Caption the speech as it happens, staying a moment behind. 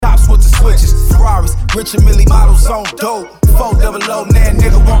Rich and Millie models on dope. 400, now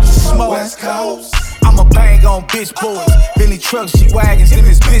nigga want to smoke. West Coast. I'ma bang on bitch boys. Bentley trucks, G-Wagons, them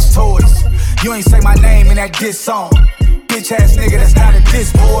is bitch toys. You ain't say my name in that diss song. Bitch ass nigga, that's not a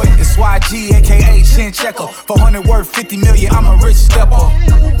diss boy. It's YG, aka Chin Checker. 400 worth 50 million, I'm a rich stepper.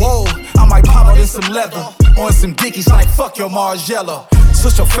 Whoa, I might pop out in some leather. On some dickies like fuck your Margiela.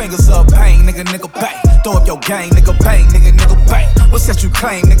 Switch your fingers up, bang, nigga, bang. Throw up your gang, nigga, bang, nigga, bang. What's that you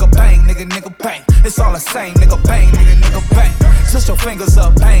claim, nigga, bang, nigga, bang. It's all the same, nigga, bang, nigga, bang. Switch your fingers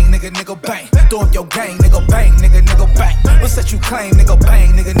up, bang, nigga, bang. Throw up your gang, nigga, bang, nigga, bang. What's that you claim, nigga,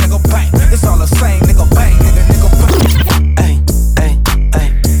 bang, nigga, bang. It's all the same, nigga, bang, nigga, bang. Ay, ay, ay,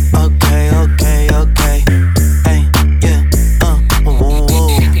 okay, okay, okay. Ay, yeah, whoa, whoa.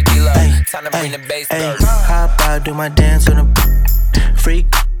 Ay, hop out, do my dance on the freak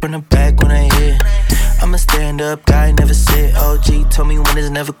from the back when I hit. I'm a stand-up guy, never sit. OG told me winners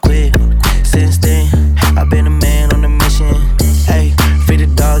never quit. Since then, I've been a man on a mission. Ay, free the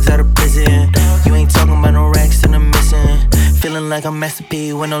dogs out of prison. You ain't talking about no racks and I'm missing. Feeling like I'm Master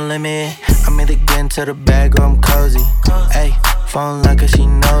P with no limit. I'm either getting to the bag or I'm cozy. Ay, phone like her, she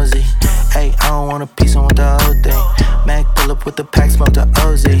nosy. Ay, I don't want a piece, I want the whole thing. Mac pull up with the pack, smoke the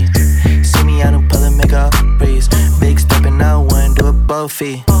OZ. See me out in public, make a breeze. Big stepping out, one, do it both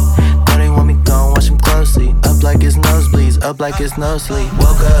feet. Know they want me gone, watch them closely. Up like it's nosebleeds, up like it's no sleep.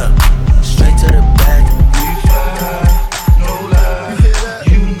 Woke up, straight to the back. No lie,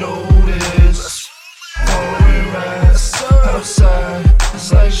 you know this. Foreign rides outside,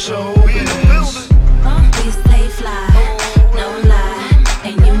 it's like showbiz. We stay fly, no lie,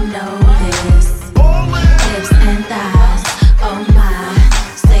 and you know this. Hips and thighs, oh my,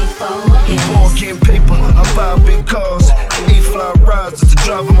 stay focused. Before getting paper, I buy big cars. 8 fly rides to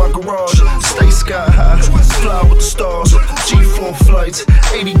drive in my garage. Stay sky high, fly with the stars. G4 flights,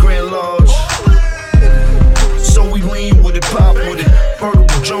 80 grand large. So we lean with it, pop with it.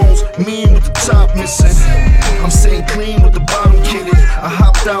 Vertical Jones, mean with the top missing. I'm sitting clean with the bottom kitted. I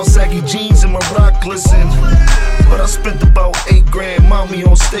hopped out, saggy jeans and my rock glisten. But I spent about 8 grand, mommy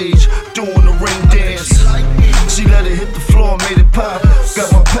on stage, doing the rain dance. She let it hit the floor, made it pop.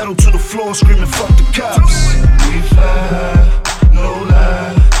 Got my pedal to the floor, screaming fuck the cops. We fly, no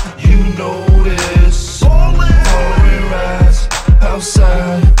lie, you know this. Foreign rides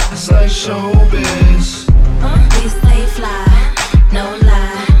outside, it's like showbiz. We stay fly, no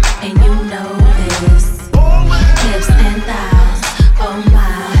lie, and you know this. Hips and thighs, oh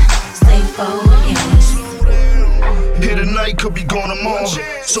my, stay focused. Here tonight, could be gone tomorrow.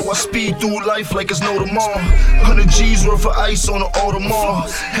 So I speed through life like it's no tomorrow. 100 G's worth of ice on the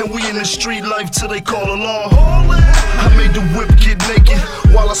Audemars. And we in the street life till they call alarm. I made the whip get naked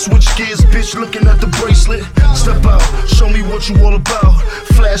while I switch gears, bitch, looking at the bracelet. Step out, show me what you all about.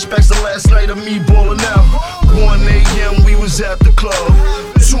 Flashbacks to last night of me ballin' out. 1 a.m. we was at the club.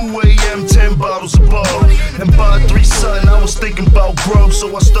 2 a.m. 10 bottles of ball. And by 3 something I was thinking about grub.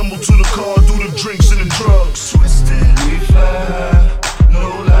 So I stumbled to the car, do the drinks and the drugs. Twisted, we fly, no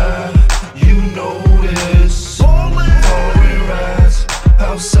lie, you know this. Foreign rides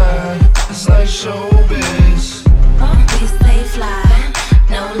outside, it's like showbiz. We stay fly,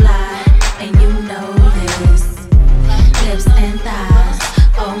 no lie, and you know this. Hips and thighs,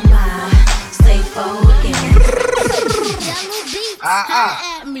 oh my, stay focused.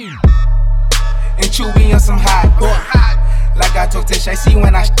 And Chewy on some hot boy. Like I told Tish, I see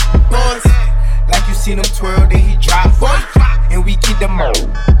when I boys. Like you seen him twirl, then he drop boy. And we keep them on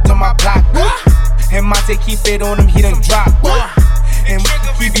my block boy. And Monte keep it on him, he done drop boy. And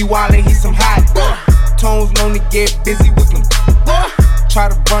he be wildin', he some hot boy. Tones known to get busy with them boy. Try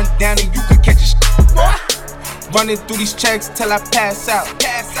to run down and you could catch a boy. Running through these checks till I pass out.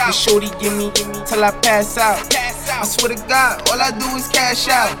 The shorty give me till I pass out. I swear to God, all I do is cash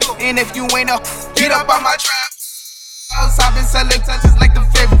out. And if you ain't up, get up on my trap. I've been selling touches like the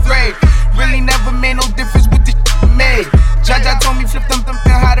 5th grade. Really never made no difference with the made. Jaja told me flip them and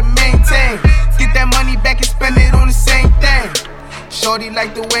how to maintain. Get that money back and spend it on the same thing. Shorty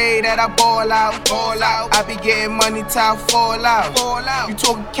like the way that I ball out. I be getting money till I fall out. You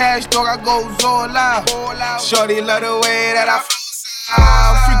talking cash, dog, I goes all out. Shorty love the way that I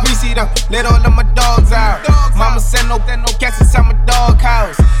free greasy them, let all of my dogs out. Mama said no cats inside my dog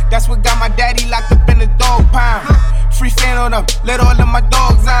house. That's what got my daddy locked up in the dog pound. Free fan on them, let all of my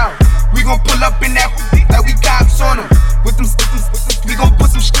dogs out. We gon' pull up in that like we cops on them. With them we gon'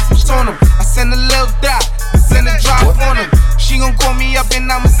 put some shit on them. I send a little dot, send a drop on them. She gon' call me up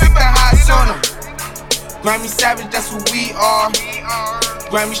and I'ma sit the hots on them. Grammy Savage, that's who we are.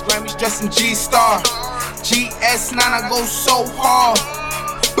 Grammy's dressed in G-Star. GS9, I go so hard.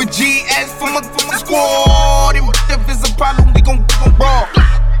 But GS from a squad. If it's a problem, we gon' brawl.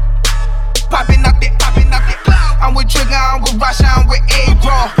 Poppin' out there. I'm with Trigger, I'm with Rasha, I'm with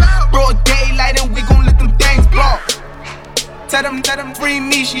A-Raw. Broad daylight and we gon' let them things blow. Tell them free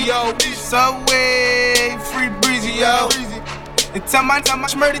Mishi, yo. Subway, free Breezy, yo. And tell my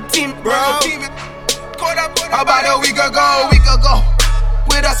murder team, bro. About a week ago.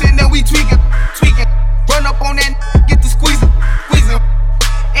 With us and then we tweaking. Run up on that, get to squeezing.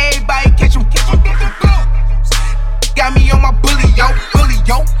 Everybody catch 'em. Got me on my bully, yo.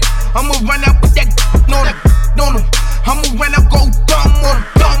 I'ma run up with that on them. I'ma run up, go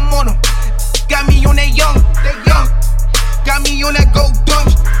dumb on them. Got me on that young. Got me on that go dumb.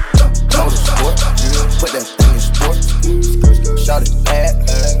 Motorsport, put that thing in sport. Shout it bad,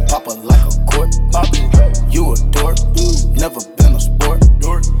 pop it like a court. You a dork, never been a sport.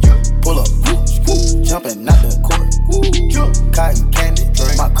 Pull up, jumping out the court. Cotton candy,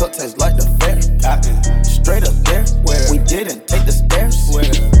 my cup tastes like the fair. Straight up there, we didn't take the stairs.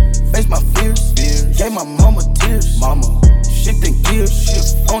 Face my fears, gave my mama tears. Shifting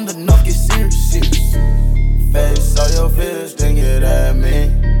gears, on the knock, get serious. Face all your fears, then get at me.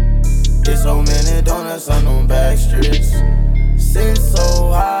 Get so many donuts on them back streets. Sit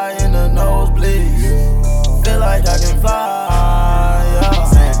so high in the nosebleeds. Feel like I can fly, yeah.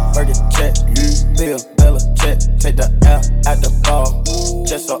 Saying, Burger check, Bill, Bella check. Take the L at the ball,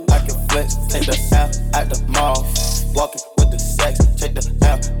 just so I can flex. Take the L at the mall, walking with the sex. Take the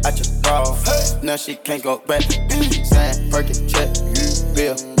L at your bra, now she can't go back. Saying, Burger check,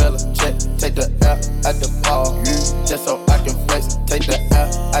 Bill, Bella check. Take the L at the ball, just so I can flex. Take the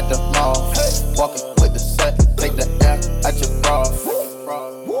L at the mall, walking with the set. Take the L at your bra.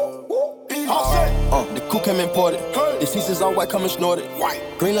 The coupe came imported. The seats is all white, come and snorted.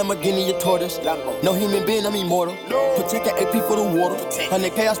 Green Lamborghini, your tortoise. No human being, I'm immortal. Protect the AP for the water.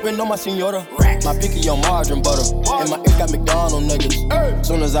 100K I spend on my senora. My picky on margarine butter. And my ear got McDonald's nuggets.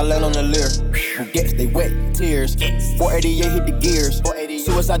 Soon as I land on the Lear, who gets they wet tears. 488 hit the gears.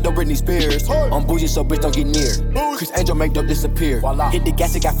 Suicide, don't Britney Spears. I'm bougie, so bitch don't get near. Chris Angel make dope disappear. Hit the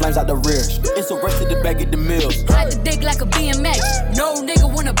gas, it got flames out the rear. It's a race to the back at the mills. Ride the dick like a BMX. No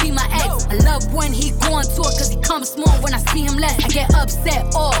nigga wanna be my ex. I love when he go on tour, cause he comes small when I see him less. I get upset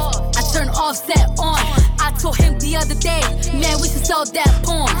off, I turn offset on. I told him the other day, man, we should sell that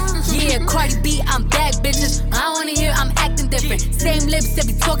porn. Yeah, Cardi B, I'm back, bitches. I wanna hear I'm acting different. Same lips that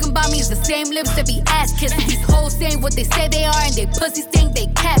be talking about me is the same lips that be ass kissing. These hoes saying what they say they are and they pussies think they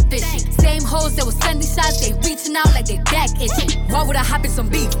catfishing. Same hoes that was sending shots, they reaching out like they back itching. Why would I hop in some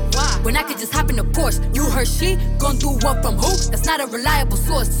beef when I could just hop in a Porsche? You heard she gon' do what from who? That's not a reliable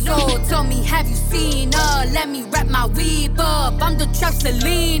source. So tell me, have you seen her? Let me wrap my weave up. I'm the trap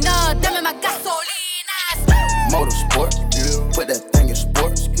Selena, dame my gasolina. Motorsport, put that thing in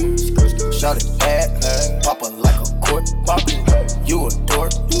sport. Shout it bad, pop it like a court. You a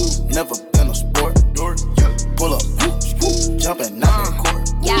dork, never been a sport. Pull up, jumping out the court.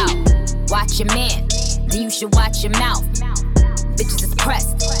 Yo, watch your man, then you should watch your mouth. Bitches is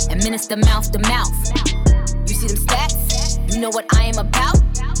pressed, administer mouth to mouth. You see them stats? You know what I am about?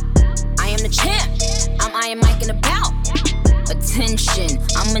 I am the champ, I'm Iron Mike and about. Attention,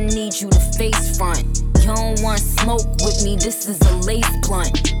 I'ma need you to face front. You don't want smoke with me, this is a lace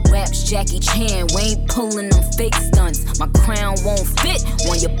blunt. Raps Jackie Chan, we ain't pulling them fake stunts. My crown won't fit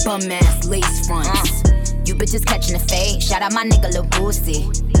on your bum ass lace fronts. You bitches catching the fade, shout out my nigga Lil Boosie.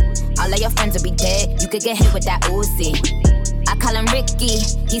 All of your friends will be dead, you could get hit with that Uzi. I call him Ricky,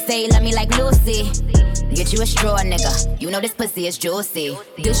 he say he love me like Lucy. Get you a straw, nigga, you know this pussy is juicy.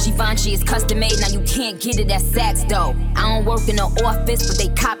 This Givenchy is custom made, now you can't get it at Saks though. I don't work in the office, but they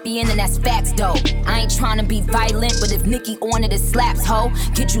copying and that's facts though. I ain't tryna be violent, but if Nicki on it, it slaps, ho.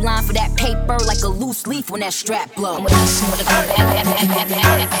 Get you line for that paper like a loose leaf when that strap blow. Trying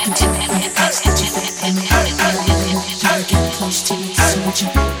to get close to me, so would you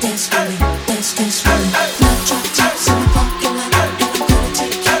dance for me, dance for me. Love drop tops in the parking lot, and I'm gonna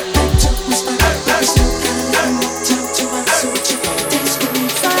take you back to my spot. But we still got a little more time to rock, so would you dance for me?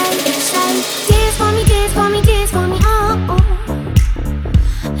 Dance for me, dance for me, dance for me, oh, oh.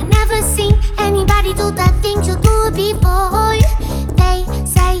 I never seen anybody do the things you do before. They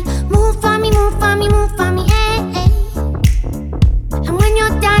say, move for me, move for me, move for me, eh, eh. And when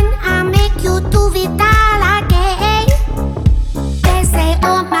you're done, I'll make you do it all again. They say,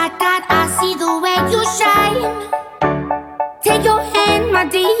 oh my God, I see the way you shine. Take your hand, my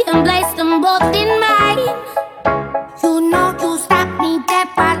D, and place them both in mine. You know you stopped me dead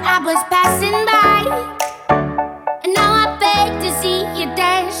while I was passing by. And now I beg to see you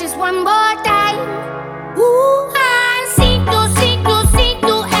dance just one more time. Ooh, I see you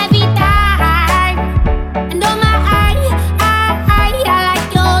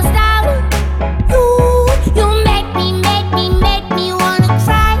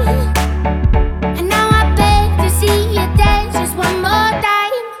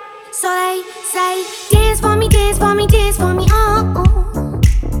say, dance for me, dance for me, dance for me, oh, oh.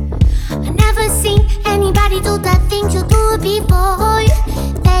 I never seen anybody do the things you do before.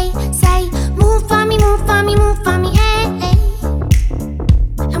 They say, move for me, move for me, move for me, hey, hey.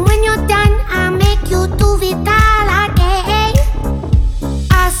 And when you're done, I'll make you do it all again.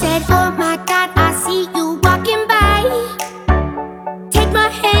 I said, oh my God, I see you walking by. Take my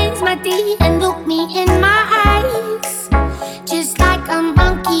hands, my D, and look me in my eyes. Just like a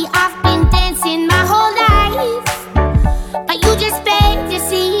monkey, I've been dancing my whole life. But you just beg to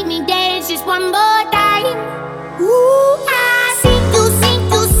see me dance just one more time. Ooh, I sing you, sing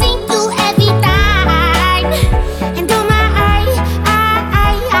you, sing you every time. And oh my, I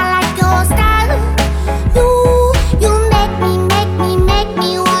like your style. You make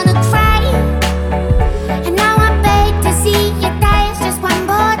me wanna cry. And now I beg to see you dance just one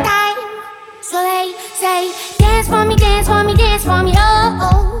more time. So they say, dance for me, dance for me, dance for me, oh,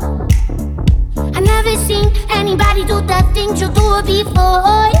 oh. I never seen anybody do the things you do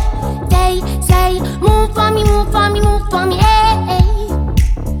before. They say, move for me, move for me, move for me, hey, hey.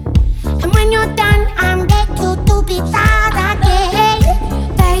 And when you're done, I'm back you to be tired again.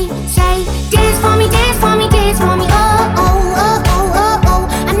 They say, dance for me, dance for me, dance for me, oh, oh, oh, oh, oh, oh.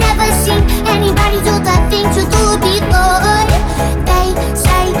 I never seen anybody do the things you do before. They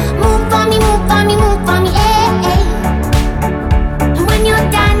say, move for me, move for me, move for me, hey, hey. And when you're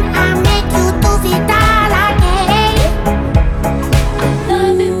done, I make you do it all again.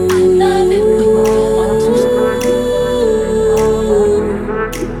 Love it, love it.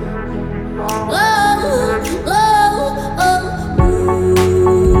 Oh, oh,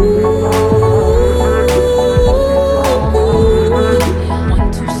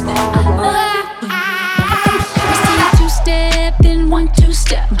 One, two step, then 1, 2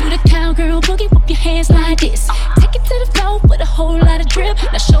 step. Do the cowgirl boogie, whip your hands like this. Take it to the floor with a whole lot of drip.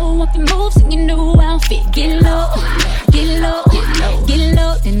 Now show off your moves in your new outfit. Get low, get low, get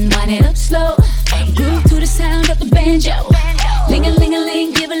low, then wind it up slow. Groove to the sound of the banjo.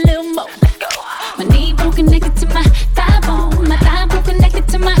 Ling-a-ling-a-ling, give a little more. My knee bone connected to my thigh bone. My thigh bone connected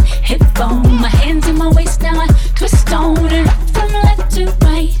to my hip bone. My hands in my waist, now I twist on and rock from left to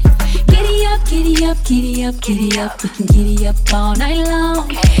right. Giddy up, giddy up, giddy up, giddy up. We can giddy up all night long.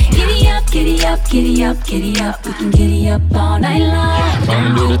 Giddy up, giddy up, giddy up, giddy up. We can giddy up all night long.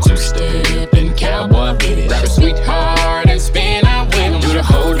 Gonna do the two-step and cowboy with it. Grab a sweetheart and spin out with him. Do the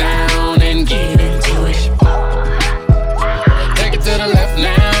hold down and get into it. Take it to the left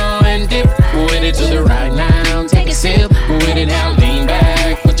now and dip with it to the right now. Take a sip with it now. Lean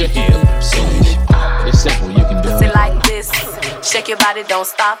back, put your hips in it. It's simple, you can do Pussy it. like this. Shake your body, don't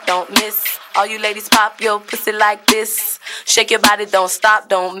stop, don't miss. All you ladies pop your pussy like this. Shake your body, don't stop,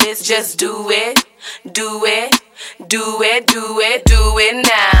 don't miss. Just do it, do it, do it, do it, do it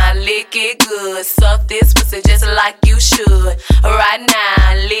now. Lick it good, suck this pussy just like you should. Right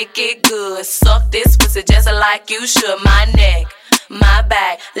now, lick it good, suck this pussy just like you should. My neck, my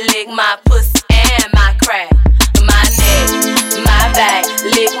back, lick my pussy and my crack. My neck, my back,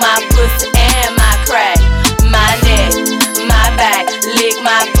 lick my pussy and my crack. My neck, my back, lick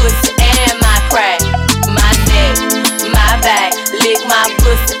my pussy and my crack. My neck, my back, lick my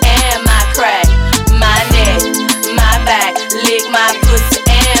pussy and my crack. My neck, my back, lick my pussy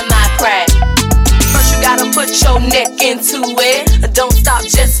and my crack. First you gotta put your neck into it. Don't stop,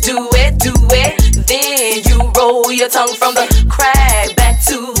 just do it, do it. Then you roll your tongue from the crack back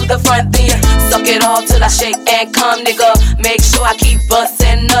to the front. Then you suck it all till I shake and come, nigga. Make sure I keep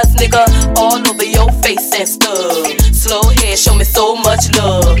bustin' nuts, nigga, all over your face and stuff. Slow head, show me so much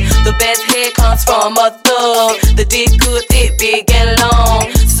love. The best head comes from a thug. The dick good, thick, big and long.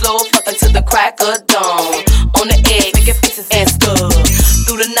 Slow fucking to the crack of dawn. On the egg, making faces and stuff.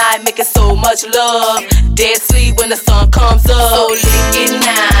 Through the night, making so much love. Dead sleep when the sun comes up. So lick it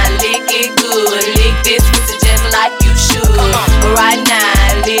now, lick it good. Lick this pussy just like you should. Right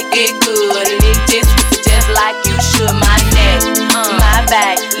now, lick it good. Lick this pussy just like you should. My neck, my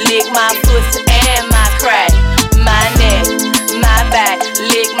back, lick my pussy and my crack. My neck, my back,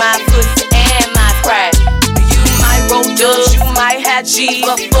 lick my pussy and my crack. You might roll dubs, you might have G's,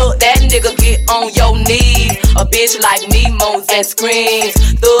 but fuck that nigga, get on your knees. A bitch like me moans and screams.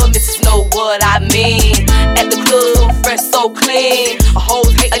 The missus know what I mean. At the club, so fresh, so clean. A whole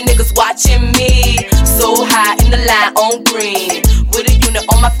hate of niggas watching me. So high in the line on green. With a unit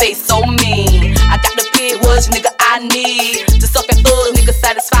on my face, so mean. I got the pig was nigga I need. To suck and fuck, nigga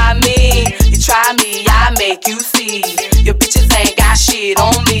satisfy me. You try me, I make you see. Your bitches ain't got shit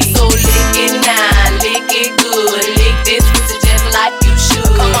on me. So lick it now, lick it good. Lick this pussy just like you should.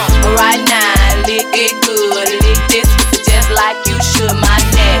 Right now, lick it good. Lick this pussy just like you should. My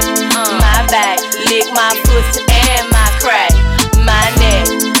neck, my pussy and my crack. My neck,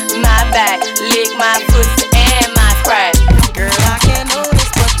 my back, lick my pussy and my crack. Girl, I can't notice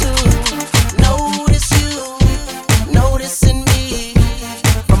but to notice you, noticing me.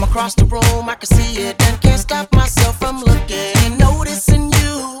 From across the room, I can see it and can't stop myself from looking. Noticing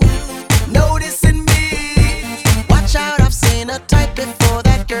you, noticing me. Watch out, I've seen a type before.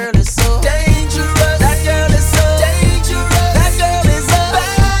 That girl is so dangerous. That girl is so dangerous. That girl is a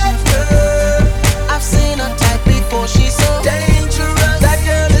bad girl. I've seen a type before. She's so dangerous. That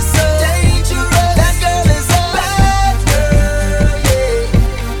girl is so dangerous. That girl is a bad girl.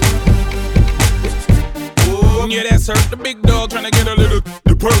 Oh, yeah, that's hurt. The big dog trying to get a little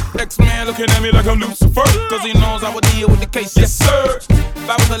the perk. X-Man looking at me like I'm Lucifer, cause he knows I would deal with the case. Yes, sir. If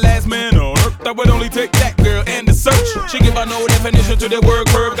I was the last man on earth, I would only take that girl and the search. She give her no definition to the word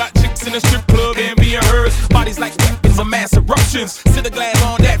curve. Got chicks in the strip club and being hers. Bodies like weapons of mass eruptions. Sit the glass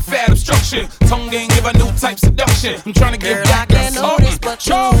on that fat obstruction. Tongue game give a new type seduction. I'm trying to give back I can't notice but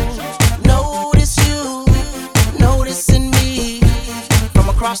you, notice you, noticing me. From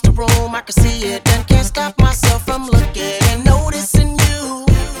across the room, I can see it and can't stop myself from looking. And noticing you,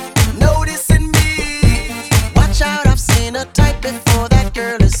 noticing me. Watch out, I've seen a type before. That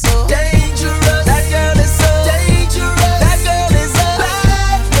girl is so dangerous. That girl is so dangerous. That girl is a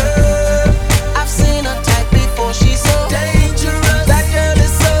bad girl. I've seen a type before. She's so dangerous. That girl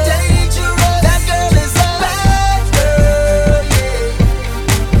is so dangerous. That girl is a bad girl.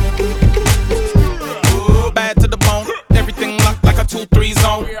 Ooh, bad to the bone. Everything locked like a 2-3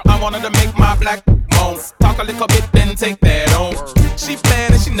 zone. I wanted to make my black moans. Talk a little bit, then take that on. She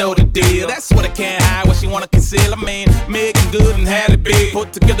bad and she know the deal. That's what I can't hide, what she wanna conceal. I mean, making good and had it big.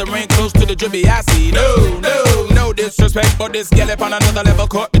 Put together ain't close to the drippy I see. No disrespect, but this gal up on another level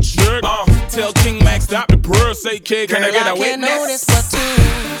caught the trick. Tell King Max stop the purr, say kid, can I get a witness? I can't notice but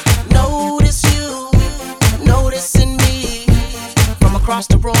to notice you, noticing me. From across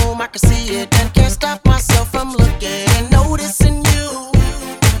the room, I can see it and can't stop myself from looking. And noticing you,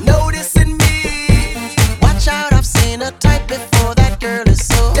 noticing me. Watch out, I've seen a type before. That girl is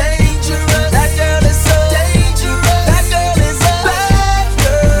so dangerous. That girl is so dangerous. That girl is a bad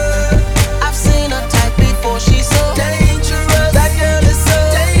girl. I've seen a type before. She's so dangerous. That girl is so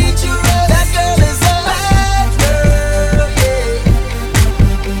dangerous. That girl is a bad girl.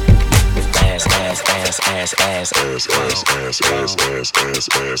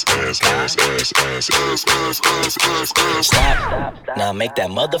 Stop. Now make that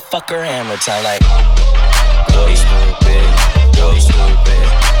motherfucker hammer time like go stupid, go stupid,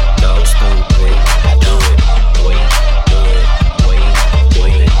 go stupid. I do it, wait, do it, wait, do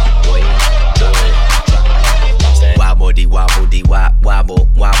it, wait, do it. Wobble dee wobble dee wobble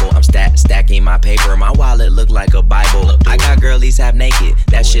wobble. I'm stacking my paper. My wallet look like a Bible. I got girlies half naked.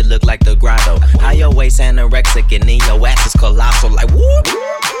 That shit look like the grotto. How your waist anorexic and then your ass is colossal. Like whoop.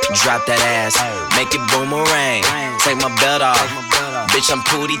 Drop that ass, make it boomerang. Take my belt off, bitch I'm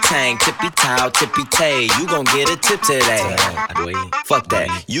Pootie Tang. Tippy towel, tippy tay. You gon' get a tip today. Fuck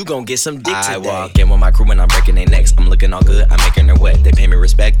that, you gon' get some dick today. I walk in with my crew when I'm breaking their necks. I'm looking all good, I'm making her wet. They pay me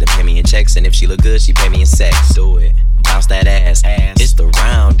respect, they pay me in checks. And if she look good, she pay me in sex. Do it, bounce that ass. It's the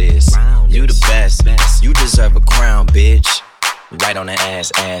roundest, you the best. You deserve a crown, bitch. Right on the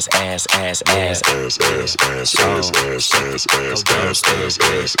ass.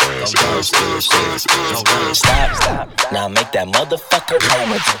 Stop. Now make that motherfucker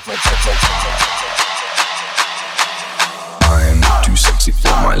hammer. I'm too sexy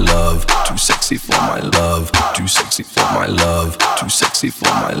for my love, too sexy for my love, too sexy for my love, too sexy for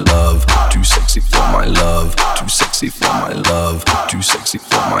my love, too sexy for my love, too sexy for my love, too sexy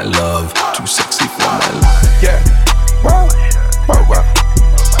for my love, too sexy for my love. Yeah, wow.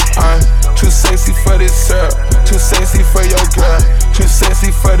 I'm too sexy for this syrup, too sexy for your girl, too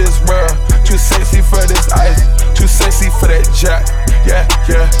sexy for this world, too sexy for this ice, too sexy for that jack. Yeah.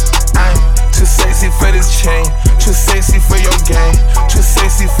 I'm too sexy for this chain, too sexy for your game, too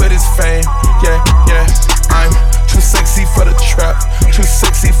sexy for this fame. Yeah. I'm too sexy for the trap, too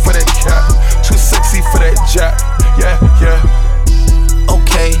sexy for that cap, too sexy for that jack. Yeah.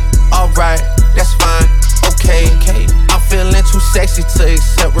 Okay, alright, that's fine. Okay. I'm feeling too sexy to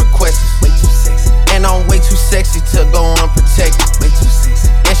accept requests. Way too sexy. And I'm way too sexy to go unprotected. Way too sexy.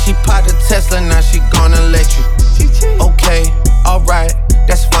 And she popped a Tesla, now she gonna let you. Okay, alright,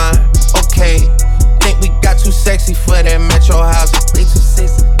 that's fine. Okay. Think we got too sexy for that metro housing. Way too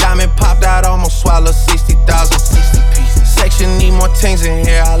sexy. Diamond popped out, almost swallowed 60,000. 60 pieces. Section need more things in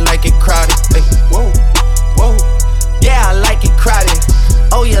here, I like it crowded. Hey, whoa. Yeah, I like it crowded.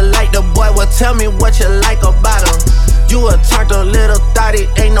 Oh, you like the boy? Well, tell me what you like about him. You a turned a little thotty,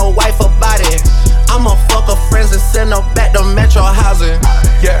 ain't no wife about it. I'ma fuck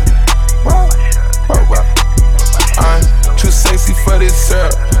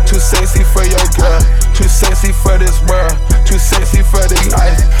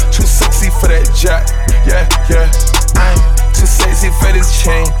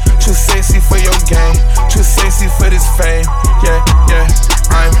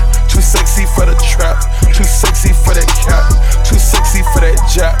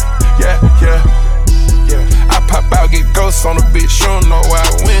jack. Yeah, yeah. I pop out, get ghosts on the bitch, you don't know where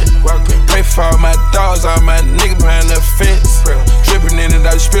I went. Pray for all my dogs, all my niggas behind the fence. Drippin' in it,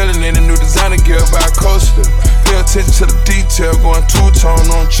 I was spilling in the new designer gear by Coaster. Pay attention to the detail, going two-tone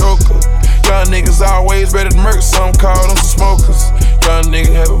on choker. Young niggas always ready to murk, some call them some smokers. Young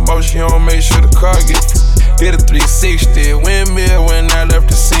nigga have emotion, he don't make sure the car gets. Did a 360 windmill when I left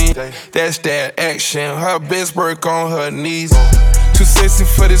the scene. That's that action, her best work on her knees. Too sexy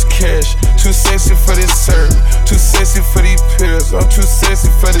for this cash, too sexy for this serve, too sexy for these pills, I'm too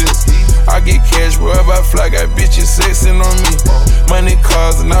sexy for this. I get cash wherever I fly, got bitches sexing on me. Money,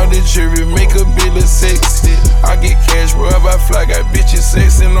 cars, and all the jewelry make a bill of sexy. I get cash wherever I fly, got bitches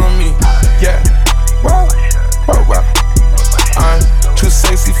sexing on me. Yeah, wow, wow, wow. I'm too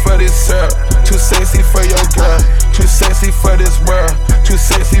sexy for this syrup, too sexy for your girl, too sexy for this world, too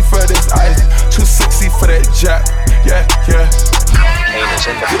sexy for this ice, too sexy for that jack. Yeah, yeah.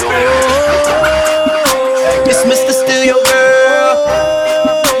 It's Mr. Steal Your Girl.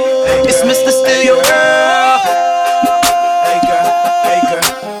 It's Mr. Steal Your Girl. Hey girl, hey girl,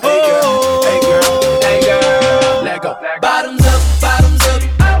 hey girl, hey girl, hey girl. Let go. Bottoms up,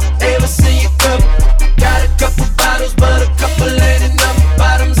 ever see you cup? Got a couple bottles, but a couple ain't enough.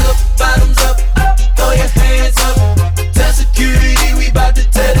 Bottoms up, throw your hands up. Tell security we bout to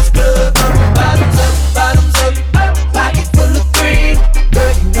tear this club up. Bottoms up, pocket full of green.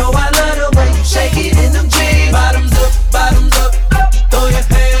 Girl, you know I love the way you shake it in them jeans. Bottoms up, throw your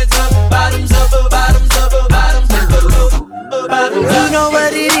hands up. Bottoms up, bottoms up. You know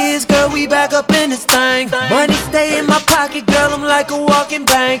what it is, girl, we back up in this thing. Money stay in my pocket, girl, I'm like a walking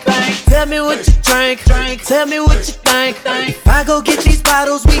bank. Tell me what you drink, tell me what you think. If I go get these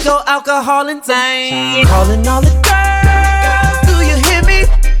bottles, we go alcohol and tank. Calling all the girls, do you hear me?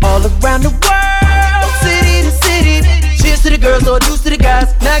 All around the world, city to city. Cheers to the girls, or deuce to the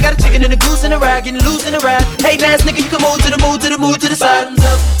guys. Now I got a chicken and a goose and a rag, getting loose in the ride. Hey, ass nigga, you can move to the move to the move to the side.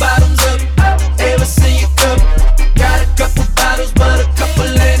 Bottoms up, ever see you cup? Got a couple bottles, but a couple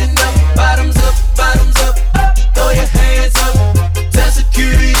ain't enough. Bottoms up, throw your hands up. Tell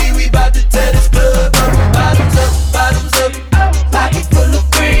security we bout to tear this club up. Bottoms up, pocket full of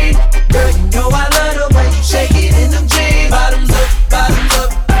green. Girl, you know I love the way you shake it in them jeans. Bottoms up,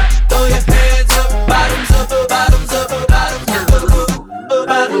 throw your hands up. Bottoms up.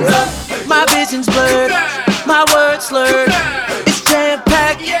 My vision's blurred, my words slurred. It's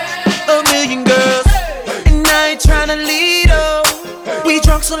jam-packed, a million girls, and I ain't tryna lead up. We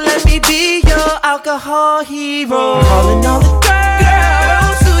drunk, so let me be your alcohol hero. Calling all the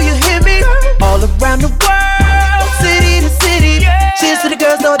girls, do you hear me? All around the world, city to city. Cheers to the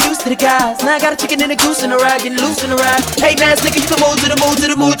girls, no deuce to the guys. Now I got a chicken and a goose and a rag, getting loose in the ride. Hey, ass nigga, you can move to the move to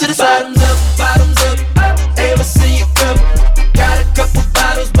the move to the side. Bottoms up, ever see you cup? Got a couple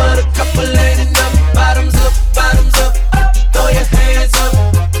bottles, but a couple ain't enough. Bottoms up, throw your hands up.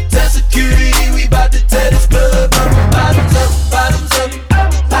 Tell security we bout to tear this club up. Bottoms up,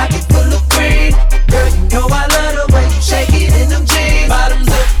 pocket full of green. Girl, you know I love the way you shake it in them jeans. Bottoms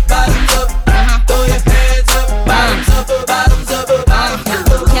up, throw your hands up. Bottoms up.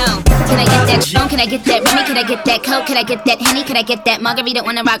 Can I get that stone? Can I get that Remy? Can I get that Coke? Can I get that Henny? Can I get that margarita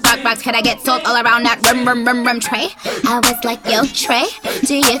on the rock box? Can I get salt all around that rum tray? I was like, yo, Trey,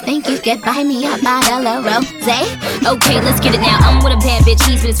 do you think you could buy me a bottle of rosé? Okay, let's get it now. I'm with a bad bitch,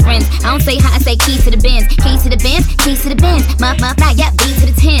 he's with his friends. I don't say hi, I say keys to the Benz. Keys to the Benz, keys to the Benz. Muff, fly, yeah, B to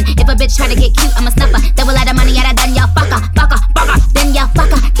the 10. If a bitch try to get cute, I'm a snuffer. Throw a lot of money at her, then y'all fucker. Then y'all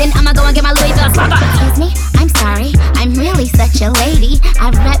fucker. Then I'ma go and get my Louis Vuitton fucker. Excuse me, I'm sorry, I'm really such a lady.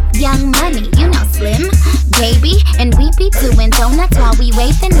 I rep Young Money, you know Slim, baby. And we be doing donuts while we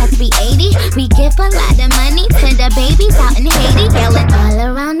wait, then let's be 80. We give a lot of money to the babies out in Haiti. Yelling all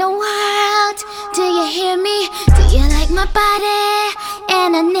around the world, do you hear me? Do you like my body?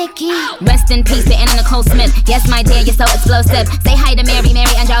 Anna Nikki. Rest in peace to Anna Nicole Smith. Yes, my dear, you're so explosive. Say hi to Mary,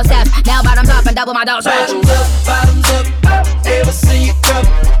 and Joseph. Now bottoms up and double my dose. Bottoms up, ever see you cup?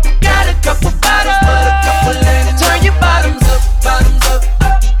 Got a couple bottles, but a couple ain't enough. Turn your bottoms up,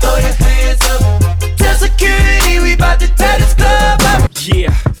 throw your hands up. Tell security we bout to tear this club up.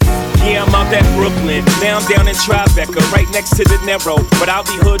 Yeah, I'm out at Brooklyn. Now I'm down in Tribeca, right next to the Narrow. But I'll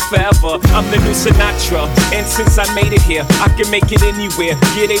be hood forever. I'm the new Sinatra. And since I made it here, I can make it anywhere.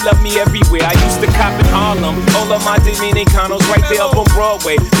 Yeah, they love me everywhere. I used to cop in Harlem. All of my Dominicanos right there up on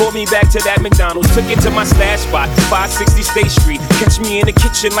Broadway. Pulled me back to that McDonald's. Took it to my stash spot, 560 State Street. Catch me in the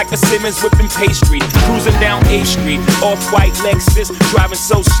kitchen like a Simmons whipping pastry. Cruising down A Street, off-white Lexus. Driving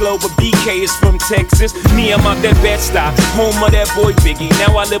so slow, but BK is from Texas. Me, I'm out that Bed-Stuy, home of that boy Biggie.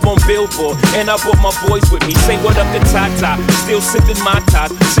 Now I live on Billboard, and I brought my boys with me. Say what up to Tata, still still sipping my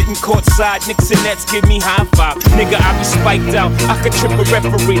top. Sitting courtside, Knicks and Nets give me high five. Nigga, I be spiked out, I could trip a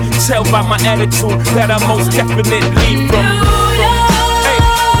referee. Tell by my attitude that I most definitely from.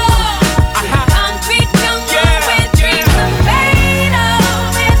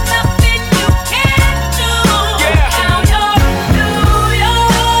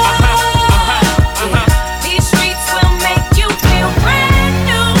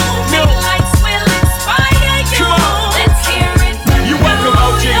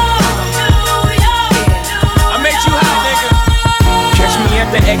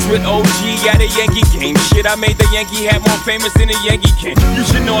 With OG at a Yankee game. Shit, I made the Yankee hat more famous than the Yankee king. You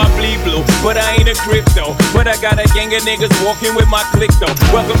should know I bleed blue, but I ain't a crypto. But I got a gang of niggas walking with my click though.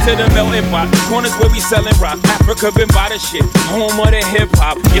 Welcome to the melting pot. Corners where we selling rock. Africa been by the shit. Home of the hip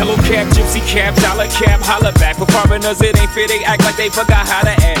hop. Yellow cap, gypsy cap, dollar cap, holla back. For foreigners it ain't fair, they act like they forgot how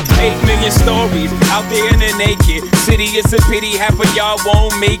to act. 8 million stories out there in the naked city. It's a pity half of y'all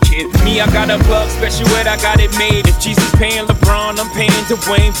won't make it. Me, I got a plug special ed, I got it made. If Jesus paying LeBron, I'm paying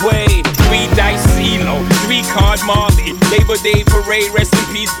Dwayne Wade. 3 dice CeeLo, 3 card Marley. Labor Day parade, rest in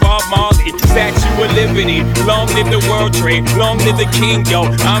peace Bob Marley. Statue of Liberty, long live the World Trade, long live the King, yo.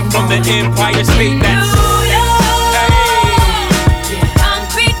 I'm from the Empire State, that's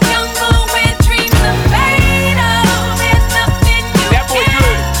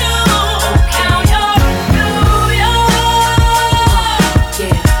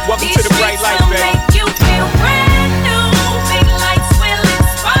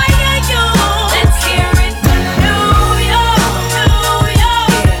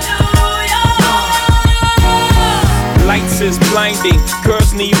blinding.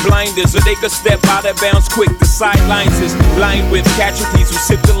 Girls need blinders so they could step out of bounds quick. The sidelines is lined with casualties who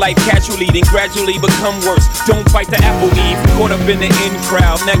sip the life casually, then gradually become worse. Don't bite the apple eve. Caught up in the in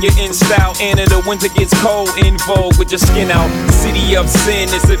crowd. Now you're in style, and in the winter gets cold. In vogue with your skin out. City of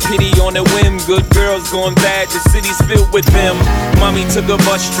sin, it's a pity on a whim. Good girls going bad, the city's filled with them. Mommy took a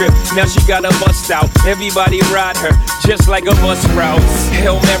bus trip, now she got a bust out. Everybody ride her, just like a bus route.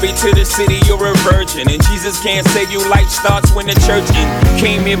 Hail Mary to the city, you're a virgin, and Jesus can't save you. Life starts when the church in.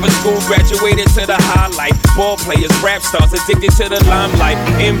 Came here for school, graduated to the highlight. Ball players, rap stars, addicted to the limelight.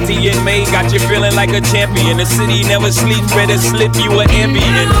 Empty and May got you feeling like a champion. The city never sleeps, better slip you an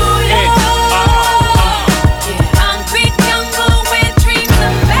Ambien.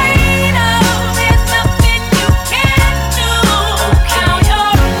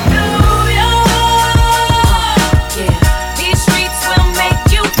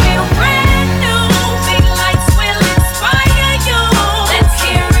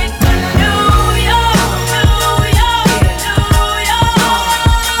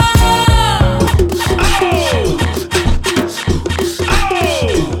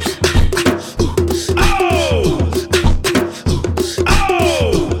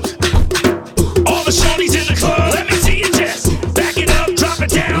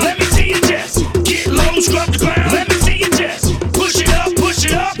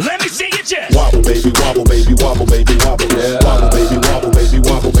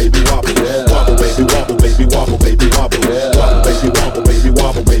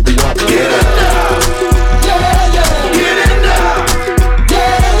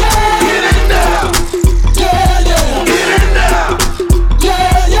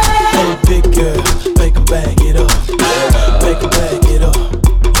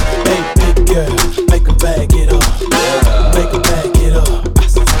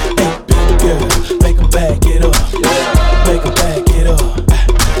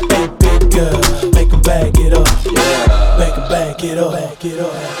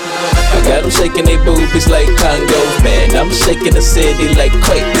 Shaking they boobies like Congos, man. I'm shaking the city like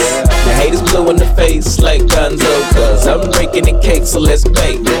quakes. The haters blue in the face like Gonzo, cause I'm breaking the cake, so let's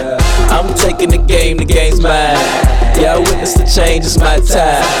bake. I'm taking the game's mine. Y'all witness the change, it's my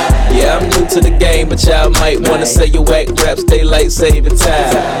time. Yeah, I'm new to the game, but y'all might wanna say your whack raps, daylight saving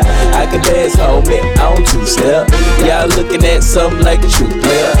time. I can dance, homie, on 2-step. Y'all looking at something like a true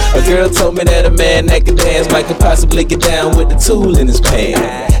player. A girl told me that a man that can dance might could possibly get down with the tool in his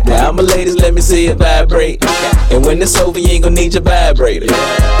pants. Now I'm a ladies, let me see it vibrate. And when it's over, you ain't gon' need your vibrator.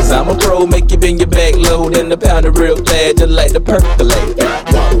 Cause I'm a pro, make you bend your back low, then the pound it real fast, just like the percolate.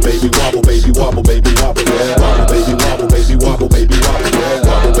 Wobble baby, wobble baby, wobble baby, wobble. Wobble baby, wobble baby, wobble baby, wobble.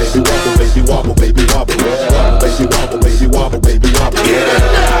 Wobble baby, wobble baby, wobble baby, wobble. Wobble baby, wobble baby, wobble baby, wobble. Get it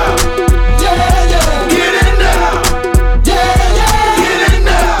now, yeah, yeah. Get it now, yeah, yeah. Get it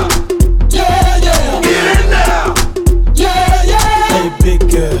now, yeah, yeah. Get it now, yeah, yeah. Hey big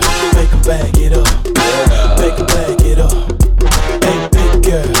girl, make her back it up. Make her back it up. Hey big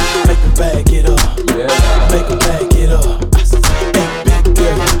girl, make her back it up. Make her back it up.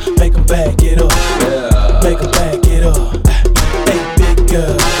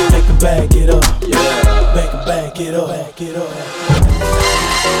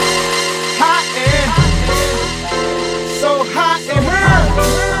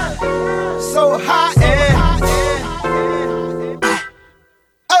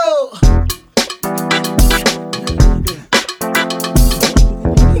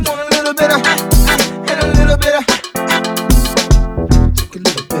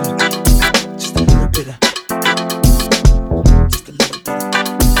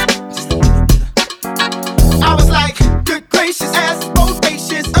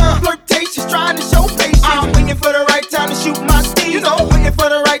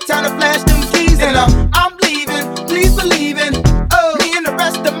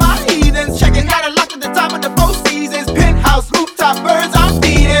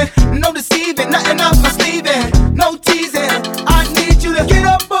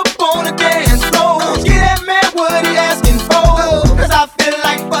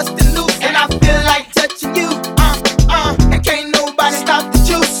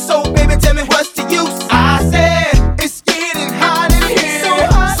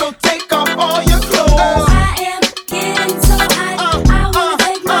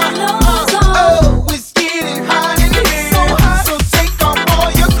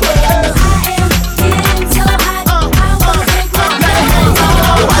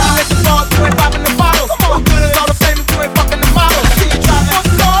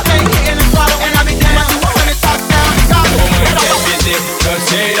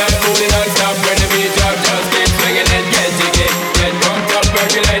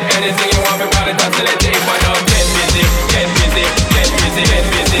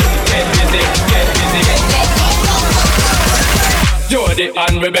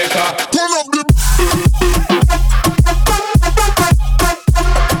 and Rebecca. Turn up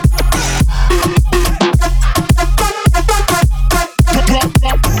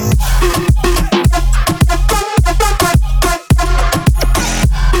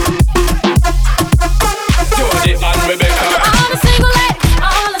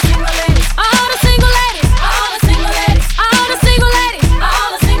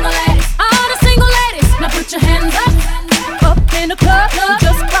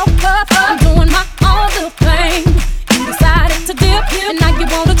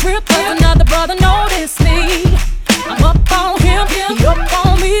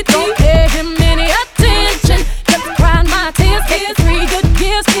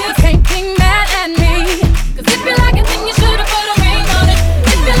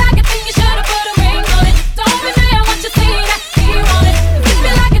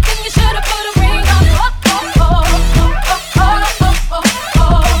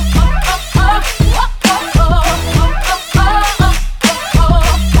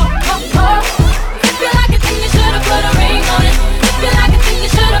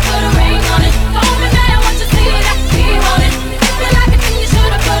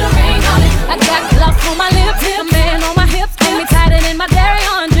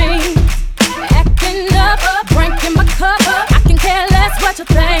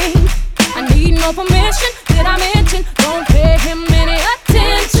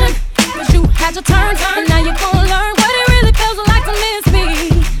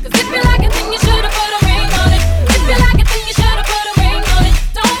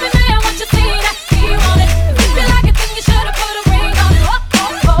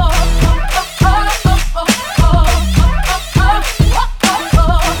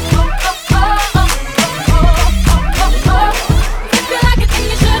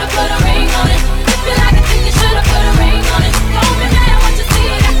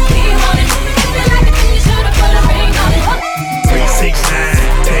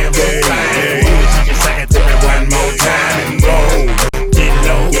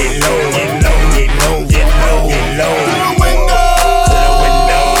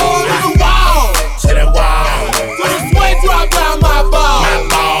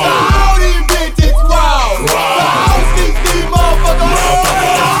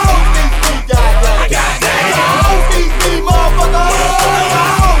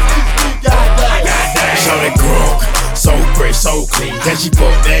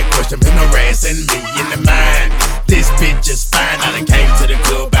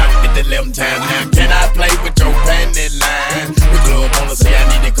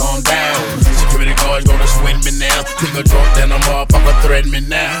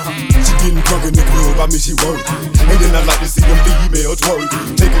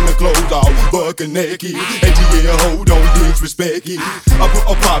the naked, and yeah, hold on, disrespect it.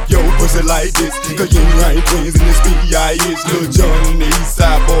 I'll pop your pussy like this, cause you ain't twins in this B.I.H. Lil Jon and the East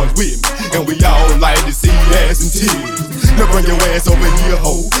Side boys with me, and we all like to see ass and tears. Now bring your ass over here,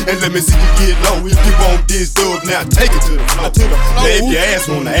 ho, and let me see you get low. If you want this dub, now take it to the floor. Now if your ass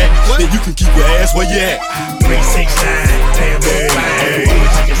wanna act, then you can keep your ass where you at. 3, 6, 9, damn, hey,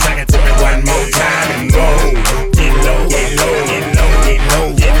 you suck it to me one more time and go. Get low, get low, get low, get low,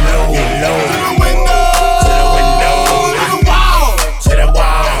 get low, get low.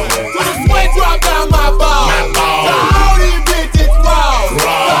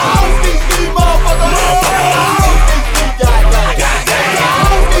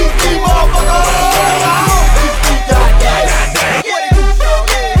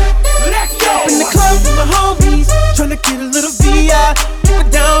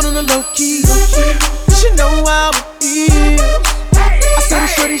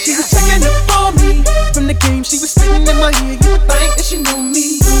 She was checking up for me from the game. She was spitting in my ear. You would think that she knew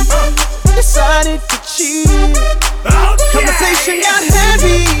me. Decided to cheat. Conversation got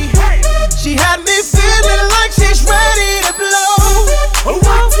heavy. She had me feeling like she's ready to blow.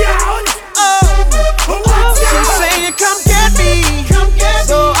 Watch out! She's saying, "Come get me."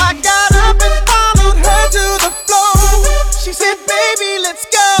 So I got up and followed her to the floor. She said, "Baby, let's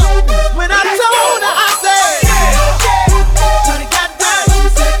go." When I told her, I said.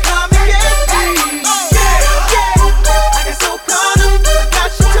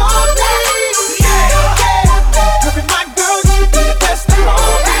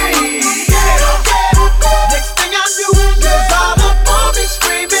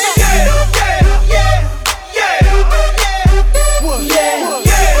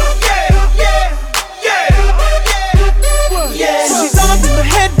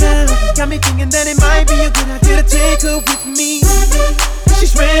 That it might be a good idea to take her with me.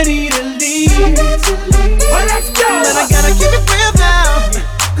 She's ready to leave. Well, let's go. But I gotta keep it real now.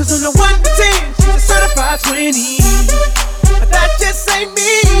 20. But that just ain't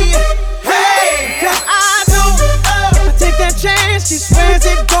me. Hey, cause I know if I take that chance, she swears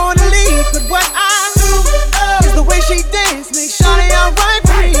it's gonna lead. But what I do is the way she dance makes Shawty alright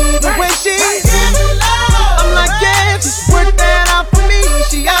for me. The way she I'm like, yeah, just work that out for me.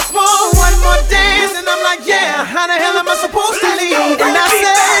 She asked for one more dance, and I'm like, yeah, how the hell am I supposed to leave? And I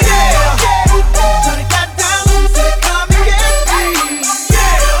said, yeah. Shawty got down, said come and get me.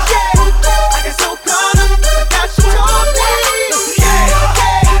 Yeah, I get so caught up, I got you on me. Yeah,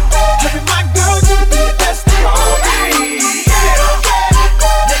 baby, my girl, you can be the best of all me.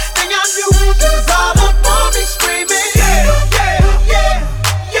 Next thing I knew, she was all up on me screaming.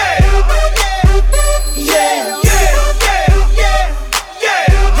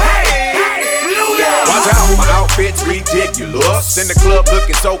 Outfits ridiculous, in the club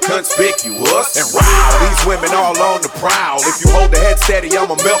looking so conspicuous. And wow, these women all on the prowl. If you hold the head steady,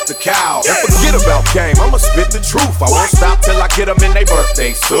 I'ma milk the cow. And forget about game, I'ma spit the truth. I won't stop till I get them in their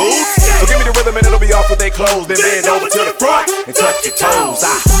birthday suits. So give me the rhythm and it'll be off with their clothes. Then bend over to the front and touch your toes.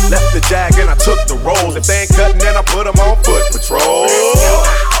 I left the jag and I took the rolls. If they ain't cutting, then I put them on foot patrol.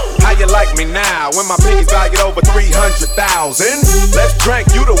 How you like me now when my pinkies valued over 300,000? Let's drink,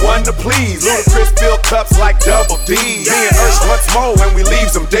 you the one to please. Ludacris fill cups like Double D. Me and Ursh once more when we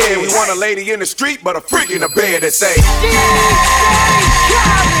leaves them dead. We want a lady in the street, but a freak in the bed that say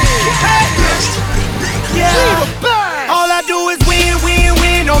yeah. All I do is win, win,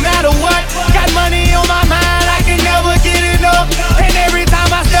 win, no matter what. Got money on my mind, I can never get enough. And every time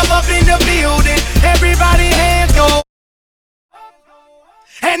I step up in the building, everybody hands go.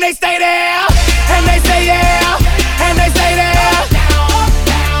 And they stay there, and they say yeah, and they say there.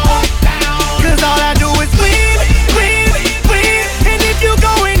 Cause all I do is win, win, win. And if you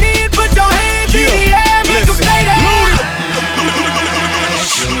going in, put your hands in the air, make them stay there.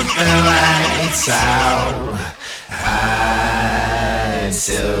 Shoot the lights out high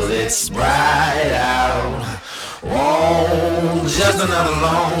till it's bright out. Oh, just another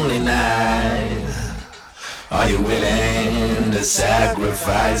lonely night. Are you willing to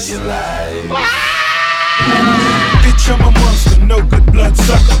sacrifice your life? Bitch, I'm a monster, no good blood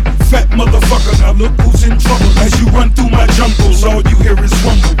sucker. Fat motherfucker, now look who's in trouble. As you run through my jungles, all you hear is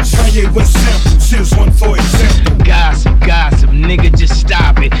rumbles. Kanye West samples, here's one for example. Gossip, gossip, nigga, just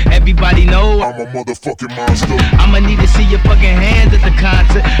stop it. Everybody know I'm a motherfucking monster. I'ma need to see your fucking hands at the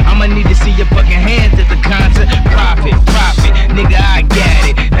concert. I'ma need to see your fucking hands at the concert. Profit, profit, nigga, I got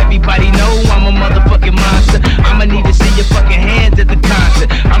it. Everybody know I'm a motherfucking monster. I'ma need to see your fucking hands at the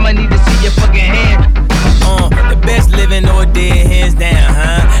concert. I'ma need to see your fucking hands. The best living or dead, hands down,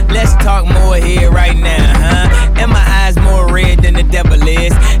 huh? Let's talk more here right now, huh? And my eyes more red than the devil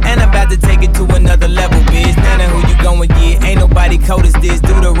is. And I'm about to take it to another level, bitch. None of who you gon' get, ain't nobody cold as this.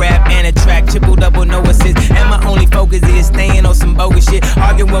 Do the rap and a track, triple double, no assist. And my only focus is staying on some bogus shit.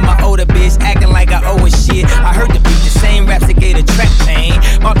 Arguing with my older bitch, acting like I owe her shit. I heard the beat, the same raps that gave the track pain.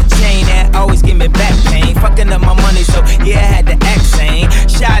 Bought the chain that always give me back pain. Fucking up my money, so yeah, I had to act sane.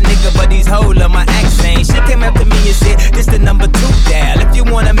 Shy nigga, but these hoes love my accent. Shit came up to me and said, this the number 2 dial. If you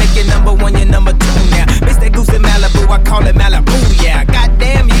wanna make it number 1, you're number 2 now. Bitch, that goose in Malibu, I call it Malibu, yeah.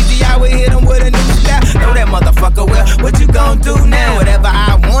 Goddamn easy, I would hit him with a new style. Know that motherfucker well, what you gon' do now? Whatever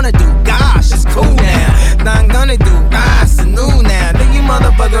I wanna do, gosh, it's cool now. Not gonna do, it's a new now. Think you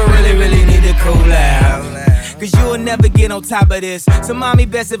motherfucker really need to cool out. Cause you'll never get on top of this. So mommy,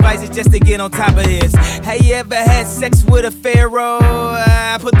 best advice is just to get on top of this. Have you ever had sex with a pharaoh?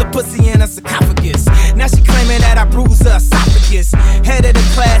 I put the pussy in a sarcophagus. Now she claiming that I bruised her esophagus. Head of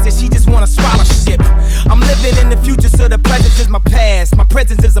the class and she just want a scholarship. I'm living in the future, so the present is my past. My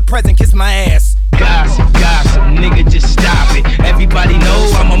presence is a present, kiss my ass. Gossip, gossip, nigga, just stop it. Everybody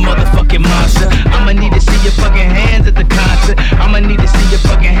know I'm a motherfucking monster. I'ma need to see your fucking hands at the concert. I'ma need to see your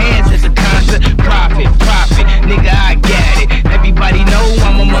fucking hands at the concert. Profit, profit, nigga, I got it. Everybody know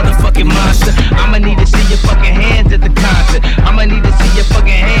I'm a motherfucking monster. I'ma need to see your fucking hands at the concert. I'ma need to see your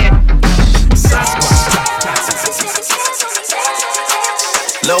fucking hands.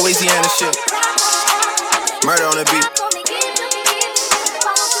 Louisiana shit. Murder on the beat.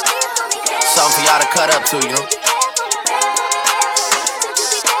 Something for y'all to cut up to, you know?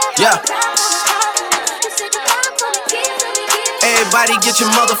 Yeah. Everybody get your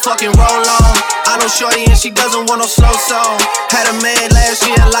motherfucking roll on. I know shorty and she doesn't want no slow song. Had a man last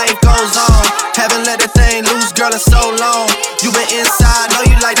year, life goes on. Haven't let that thing loose, girl, in so long. You been inside, know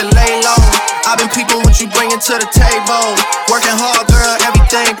you like to lay low. I've been peeping what you bringing to the table. Working hard, girl,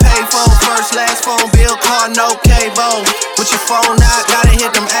 everything paid for. First, last phone bill, car, no cable. With your phone out, gotta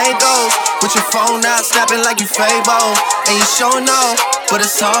hit them angles. With your phone out, snapping like you Fable. And you showing off, but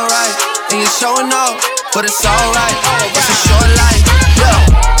it's alright. And you showing off, but it's alright. It's a short life, yeah.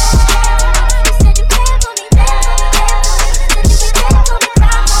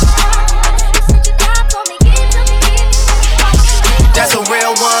 That's a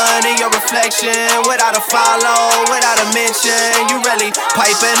real one in your reflection. Without a follow, without a mention. You really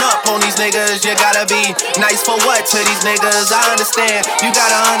piping up on these niggas. You gotta be nice for what to these niggas? I understand. You got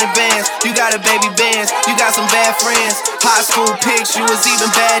 100 bands, you got a baby bands, you got some bad friends. High school pics, you was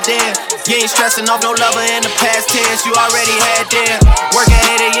even bad then. You ain't stressing off no lover in the past tense. You already had them. Work at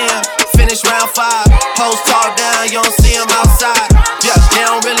 8 a.m., finish round 5. Hoes talk down, you don't see them outside. Yeah, they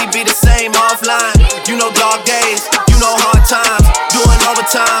don't really be the same offline. You know dog days, you know hard times. Doing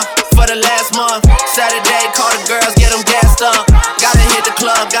overtime for the last month. Saturday, call the girls, get them gassed up. Gotta hit the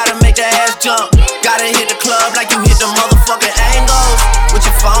club, gotta make that ass jump. Gotta hit the club like you hit the motherfucking angles. With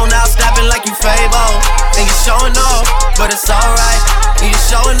your phone out, snapping like you Fable. And you showing off, but it's alright. And you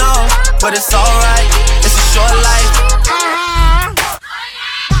showing off, but it's alright. It's a short life.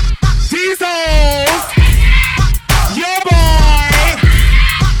 Jesus, your boy,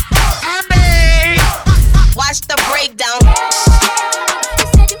 I made. Watch the breakdown.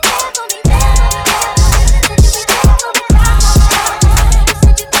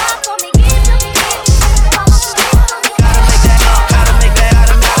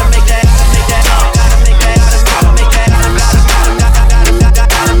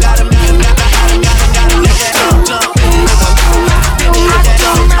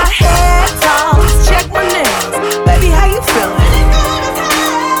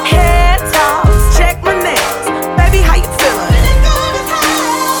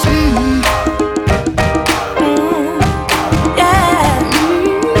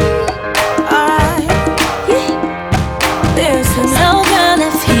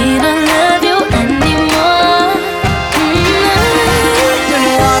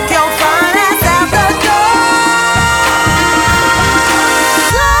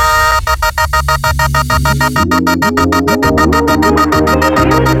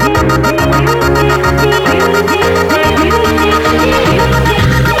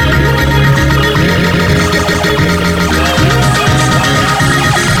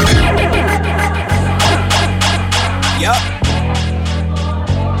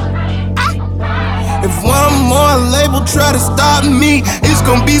 Try to stop me, it's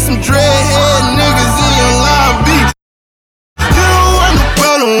gon' be some dreadhead niggas in your lobby. You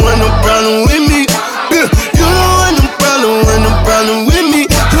don't want no problem with me. You don't want no problem with me.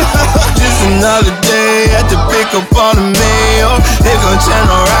 Just another day at the pick up on the mail. They gon'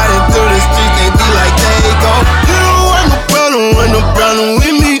 channel riding through the streets, they be like they go. You don't want no problem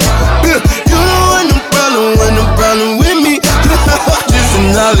with me. You don't want no problem with me. Just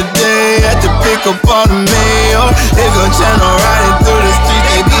another day at the pick up on the mail. They gon' channel riding through the street,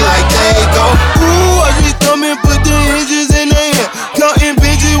 they be like they go. Ooh, I just come and put the hinges in their hand. Counting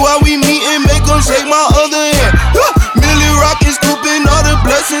bitches while we meetin', make them shake my other hand. Millie rockin', scooping all the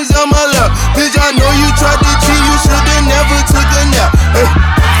blessings on my lap. Bitch, I know you tried to cheat, you should've never took a nap.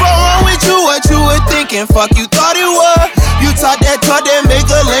 What's wrong with you, what you were thinking? Fuck you thought it was. You talk that make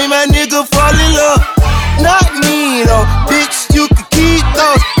a lame ass nigga fall in love. Not me though, bitch, you could keep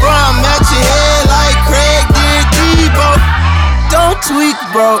those. Bro, I'm at your head like Craig did Debo. Don't tweak,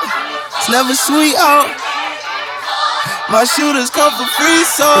 bro, it's never sweet out. My shooters come for free,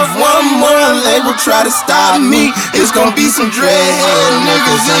 so if one more label try to stop me, it's gon' be some dreadhead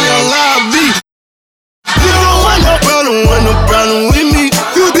niggas in your lobby. You don't want no problem with me.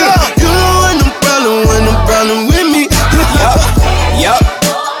 You don't want no problem with me. Yup.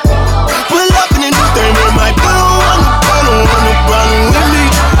 Pull up in the new thing with my boo. No problem with me.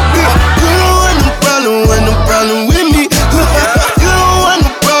 You don't want no problem with me. You don't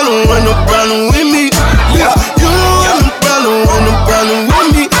want no problem with me. You don't want no problem with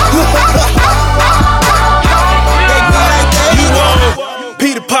me.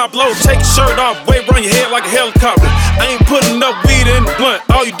 Peter Pablo, take your shirt off, wave around your head like a helicopter. I ain't putting enough weed in the blunt,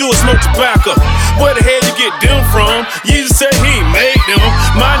 all you do is smoke tobacco. Where the hell you get them from? You just said he ain't made them.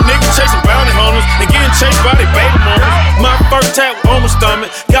 My niggas chasing bounty hunters and getting chased by their baby mamas. My first tap on my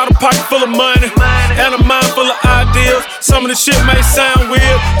stomach, got a pocket full of money and a mind full of ideas. Some of the shit may sound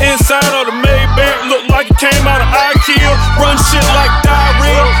weird. Inside of the Maybach look like it came out of IKEA. Run shit like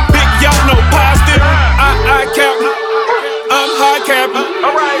diarrhea, big y'all know positive. I cap. I'm high capping,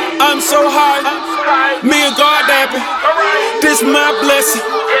 I'm so high, me and God dapping. This my blessing,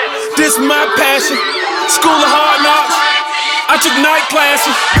 this my passion. School of hard knocks, I took night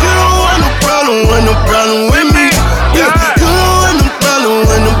classes. You don't want no problem with me. You don't want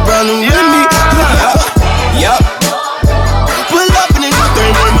no problem with me. Yup. Pull up in the new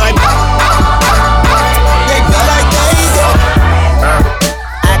thing with my.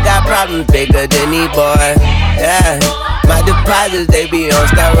 I'm bigger than these boys. Yeah, my deposits, they be on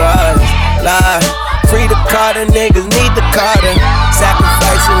steroids. Lord, free the Carter, niggas need the Carter.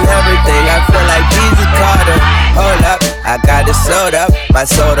 Sacrificing everything, I feel like Jesus Carter. Hold up, I got it sold up, my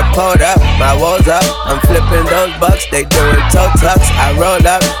soda pulled up, my woes up. I'm flipping those bucks, they doing toe tucks. I roll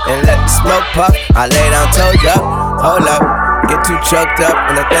up and let the smoke puff. I lay down toes up, hold up. Get too choked up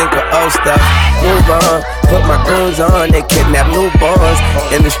and I think of old stuff. Move on, put my goons on, they kidnap newborns.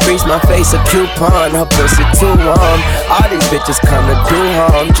 In the streets, my face a coupon, her pussy too warm. All these bitches come to do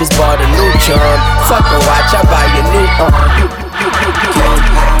harm, just bought a new charm. Fuck a watch, I buy your new arm. Getting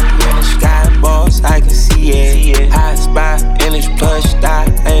high in the sky, boss, I can see it. High spot in this plush dot,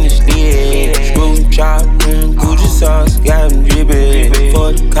 and it's lit. Screw chop, Gucci sauce, got them drippin'.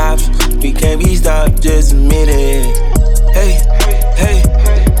 For the cops, we can't be stopped, just admit it. Hey, hey,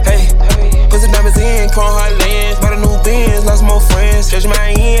 hey, put the diamonds in, chrome hard lens. Bought a new Benz, lost more friends. Stretching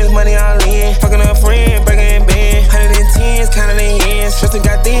my ends, money all in. Fucking a friend, breaking in band. 110s, counting in ends. Trusting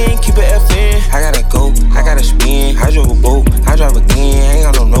got thin, keep it FN. I gotta go, I gotta spin. I drove a boat, I drive again. I ain't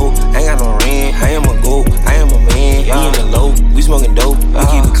got no note, I ain't got no rent. I am a goat, I am a man. We in the low, we smoking dope. We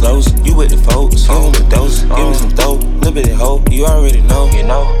keep it close, you with the folks. Give me a dose, give me some dope. Little bit of hope, you already know, you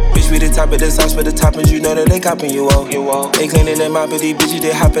know. Bitch, we the top of the sauce for the toppings, you know that they copping you off. They cleaning them out, but these bitches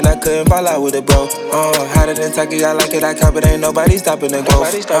they hopping, I couldn't fall out with it, bro. Hotter than Taki, I like it, I cop it, ain't nobody stopping the growth.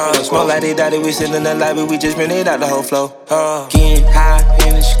 Smoke like they died, we sit in the lobby, we just bring it out the whole flow. Getting high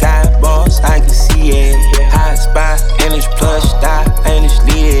in the sky, boss, I can see it. Hot spot in this plush dot, and it's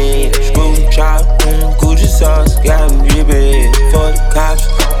lit. Screw chop, Gucci sauce, got them drippin'. For the cops,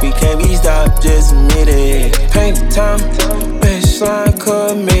 we can't be stopped, just admit it. Paint the time, baseline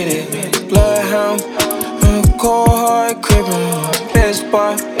committed. Bloodhound, cold hard crippin'. Best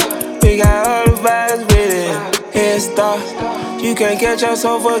part, we got all the vibes with it. Head start, you can't catch us,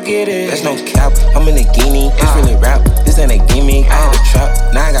 so forget it. There's no cap, I'm in a guinea. It's really rap, this ain't a gimmick. I had a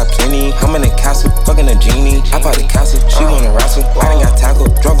trap, now I got plenty. I'm in the castle, fucking a genie. I bought the castle, she wanna wrestle. I done got taco,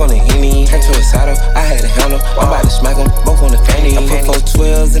 drunk on the Henny. Head to a saddle, I had a handle. I'm about to smack them, both on the fanny. I put 4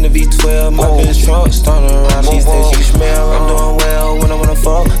 12s in the V12, my bitch trunk, starting around. She said she smell, I'm doing well when I wanna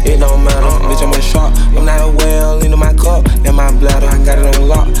fuck. It don't matter, bitch, I'm a shark. I'm not a whale, into my cup, in my bladder. I got it on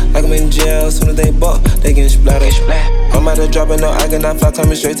lock, like I'm in jail. Soon as they buck, they get splattered. I'm about to drop it, no, I cannot fly,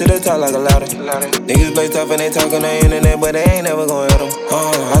 coming straight to the top like a ladder. Niggas play tough and they talk on the internet, but they ain't never gon' hit them.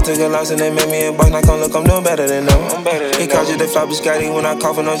 I took a loss and they made me a boss, now come look, I'm doing better than them. He called you the flop Scotty when I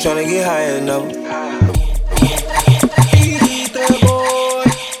cough and I'm tryna get higher enough.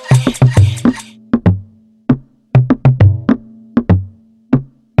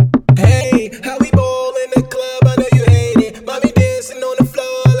 Hey, how we ball in the club, I know you hate it. Mommy dancing on the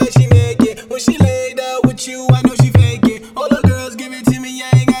floor like she make it. When she laid out with you, I know she fake it. All the girls give it to me, I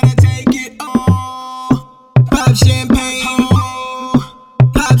ain't gotta take it. Pop champagne,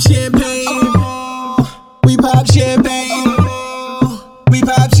 pop champagne. We pop champagne, we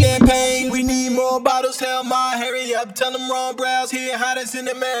pop champagne. We need more bottles, tell Ma, hurry up. Tell them Ron Browns here, hottest in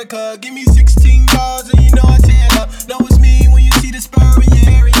America. Give me 16 bars and you know I tear up. Know it's me when you see the spur in your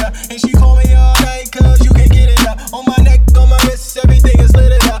area. And she call me all night cause you can't get it up. On my neck, on my wrist, everything is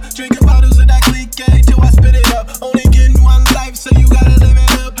lit it up. Drinking bottles of that clique till I spit it up. Only getting one life, so you gotta live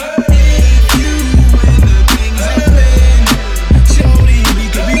it up. If you and the things happen, shorty, we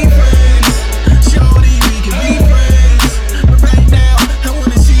can be friends. Shorty, we can be friends. But right now, I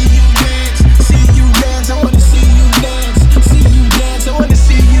wanna see you dance. See you dance, I wanna see you dance. See you dance, I wanna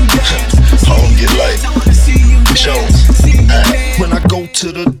see you dance. Home get light. I wanna see you dance. When I go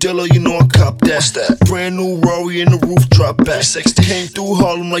to the dealer, you know I cop that. What's that? Brand new Rory in the roof drop back. 60 came through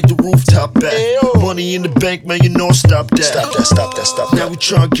Harlem like the rooftop back. Money in the bank, man, you know I stop that. Stop that, stop that, stop that. Now we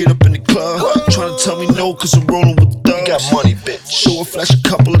tryna get up in the club. Tryna tell me no, cause I'm rolling with thugs. You got money, bitch. So I flash a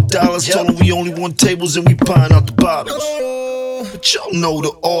couple of dollars. Told them we only want tables and we buying out the bottles. But y'all know the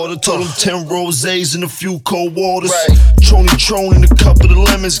order. Told them 10 rosés and a few cold waters. Right. Tron and a couple of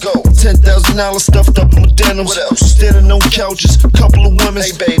lemons. Go. $10,000 stuffed up in my denims. What else? Standing on couches, couple of women.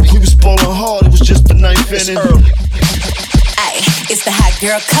 Hey, baby. We was ballin' hard, it was just the ninth inning. Ay, it's the hot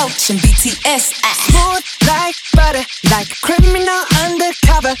girl coach and BTS. Smooth like butter, like a criminal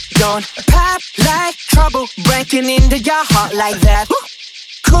undercover. Don't pop like trouble, breaking into your heart like that.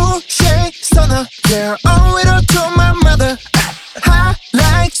 Cool shade stunner, yeah, owe it all to my mother. Hot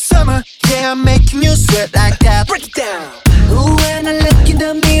like summer, yeah, I'm making you sweat like that. Break it down. Ooh, when I look in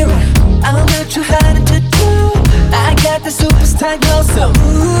the mirror, I'm not too hard to do. I got the superstar glow, so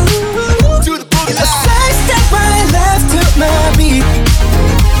ooh, do the boogie. A side step right left to my beat.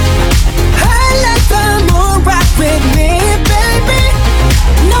 I like the moon rock with me, baby.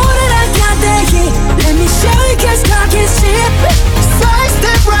 Know that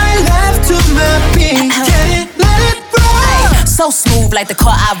so smooth like the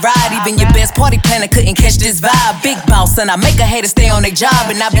car I ride. Even your best party planner couldn't catch this vibe. Big boss, and I make a hater stay on their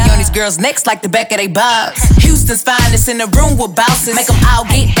job. And I be on these girls' necks like the back of they bobs. Houston's finest in the room with bouncers. Make them all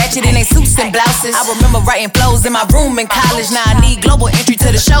get ratchet in their suits and blouses. I remember writing flows in my room in college. Now I need global entry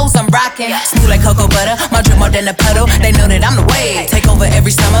to the shows I'm rocking. Smooth like cocoa butter, my drip more than a puddle. They know that I'm the wave, take over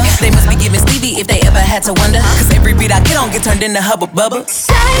every summer. They must be giving Stevie if they ever had to wonder. Cause every beat I get on get turned into Hubba Bubba.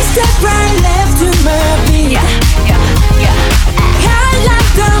 Side step right left to my beat. I like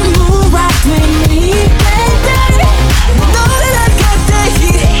the move right with me, baby. Know that I got the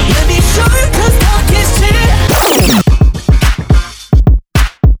heat. Let me show you cause talk is shit.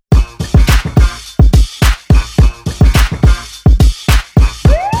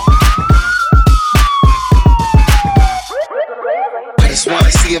 I just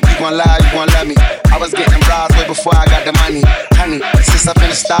wanna see if you gon' lie, you gon' love me. I was getting bras way before I got the money. Honey, since I've been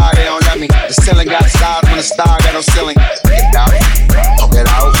a star, they don't love me. The ceiling got stars when the star got no ceiling. Stick it out, poke it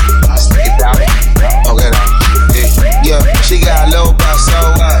out, stick it out, poke it out. Yeah, she got a little butt, so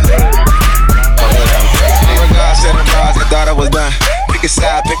what? Poke it out. When God said the bras, I thought I was done. Pick a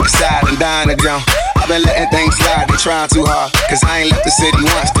side, and die in the ground. I've been letting things slide, they trying too hard. Cause I ain't left the city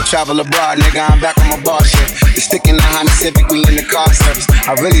once to travel abroad. Nigga, I'm back on my bar shit. It's sticking the Honda Civic, we in the car service.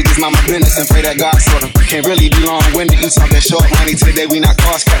 I really just mind my business and pray that God sort them. Can't really be long-winded, eat something short money. Today we not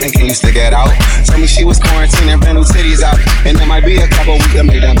cost cutting, can you stick it out? Told me she was quarantining, brand new titties out. And there might be a couple weeks that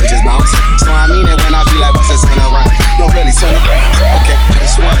make them bitches bounce. So I mean it when I be like, what's this turn around? Don't really turn around. Okay, I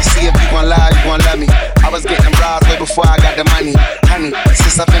just wanna see if you gon' lie, you gon' love me. I was getting bras way before I got the money. Honey,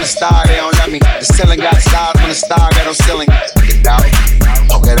 since I've been a star, they don't love me. The ceiling got stars when the star got no ceiling. Stick it out,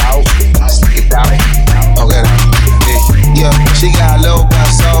 poke it out, stick it out, poke it out. Yeah, she got a little butt,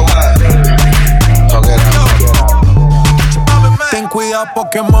 so what? Poke it out. Ten cuidado,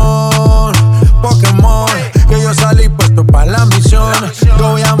 Pokémon, Pokémon. Que yo salí puesto pa' la misión.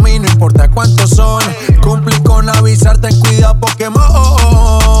 Yo voy a mí, no importa cuántos son. Cumplí con avisar, ten cuidado,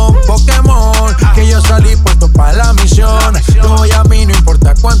 Pokémon, Pokémon. Que yo salí puesto pa' la misión. Yo voy a mí, no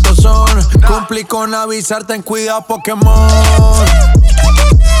importa cuántos son. Cumplí con avisar, ten cuidado, Pokémon.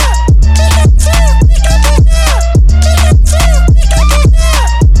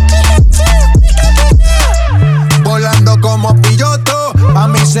 Volando como piloto, a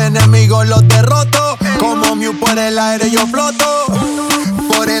mis enemigos los derroto. Como Mew por el aire yo floto,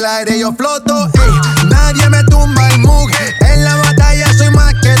 por el aire yo floto. Ey, nadie me tumba el mug, en la batalla soy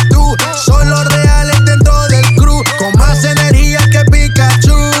más que tú. Son los reales dentro del crew, con más energía que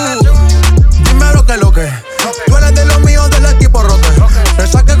Pikachu. Dime lo que, tú eres de los míos del equipo Rocket. Te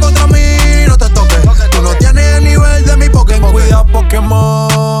saques contra mí, no te toques. Tú no tienes el nivel de mi Pokémon. Cuidado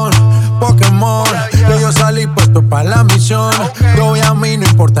Pokémon, Pokémon. Que yo salí puesto pa' la misión. Yo voy a mí, no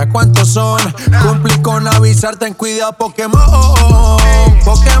importa cuántos son. Cumplí con avisar, ten cuidado Pokémon,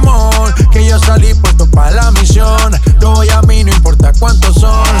 Pokémon. Que yo salí puesto pa' la misión. Yo voy a mí, no importa cuántos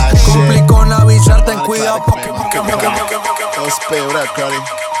son. Cumplí con avisar, ten cuidado Pokémon. Don't spare that, Cardi.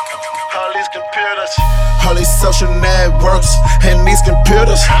 All these social networks and these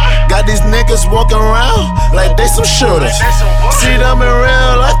computers got these niggas walking around like they some shooters. See them in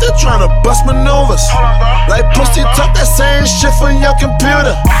real life, they're trying to bust maneuvers. Like pussy talk that same shit from your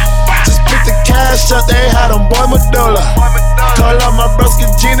computer. Just pick the cash up, they had them boy Medulla. Call up my broski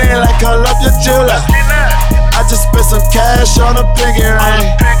Gina like call up your jeweler. I just spent some cash on a pinky ring.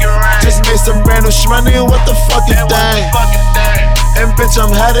 Just made some brand new shmoney, what the fuck you think? And bitch, I'm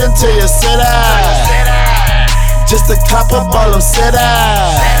heading to your city. Just to cop up all them cities.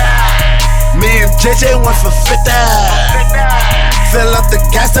 Me and JJ went for 50. Fill up the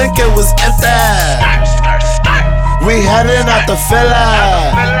gas tank, it was empty. We heading out the Philly.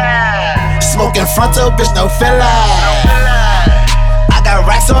 Smoking frontal, bitch, no filler. I got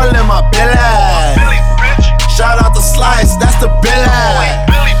racks all in my belly. Shout out to Slice, that's the Billy.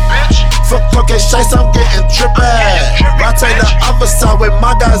 Fuck cocaine shites, I'm getting trippy. I take the other side with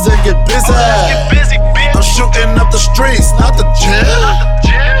my guys and get busy. I'm shooting up the streets, not the gym.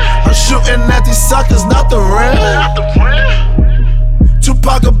 I'm shooting at these suckers, not the rim.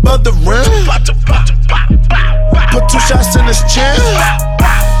 Tupac above the rim. Put 2 shots in his chin.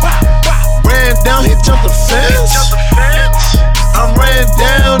 Ran down, he jumped the fence. I'm ran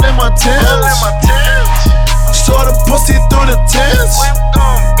down in my Timbs. Saw the pussy through the tents.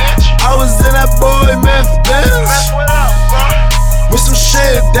 I was in that boy Memphis Benz with some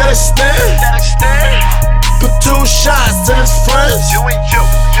shit that extend. Put 2 shots in his friends.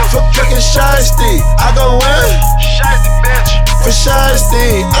 For cooking Shiesty, I go in. For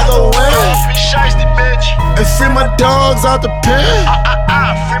Shiesty, I go in. And free my dogs out the pen.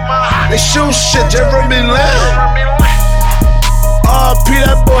 They shoot shit, Jeremy Lin. RP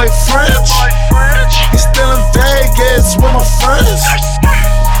that boy French. He's still in Vegas with my friends.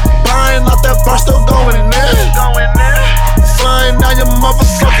 Buying out that bar, still going in there. Flying down your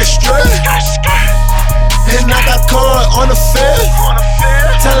motherfucking strip. And I got caught on the fifth.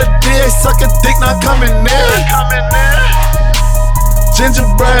 Tell a DA suck a dick, not coming in.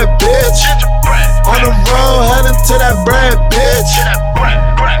 Gingerbread bitch. On the road, heading to that bread bitch.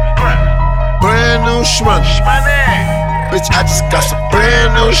 Brand new shmoney. Bitch, I just got some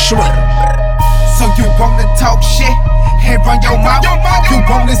brand new shmoney. So you wanna talk shit and run your mouth? You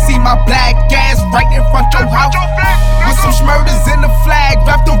wanna see my black ass right in front your house? With some schmurders in the flag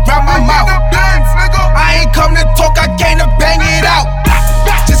wrapped around my mouth. I ain't come to talk, I came to bang it out.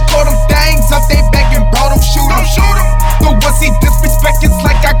 Just call them things up they back and brought them shoot 'em. But once he disrespect, it's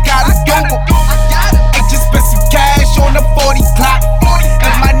like I gotta do him. I just spent some cash on the 40 clock.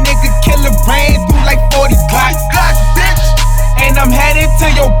 And my nigga killer ran through like 40 clocks. And I'm headed to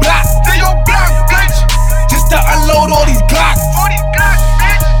your block. Just to unload all these Glocks.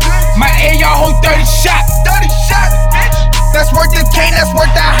 My AR hold 30 shots. That's worth the cane, that's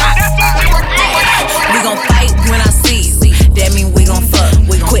worth the hot. We gon' fight when I see you. That mean we gon' fuck.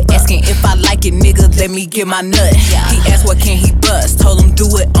 We quit asking if I like it, nigga. Let me get my nut. He asked what can he bust. Told him do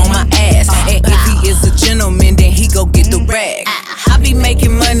it on my ass. And if he is a gentleman, then he go get the rag. I be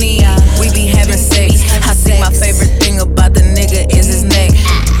making money, we be having sex. I see my favorite thing about the nigga is his neck.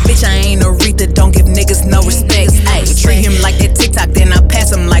 Bitch, I ain't Aretha, don't give niggas no respect. Ay, treat him like that TikTok, then I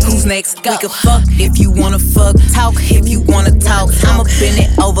pass him like who's next. We could fuck if you wanna fuck, talk if you wanna talk. I'ma bend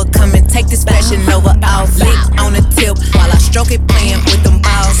it over, come and take this fashion over off. Lick on the tip while I stroke it, playing with them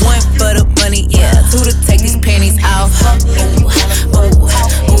balls. One for the money, yeah, two to take these panties off. Ooh, ooh,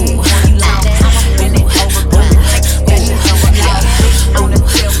 ooh.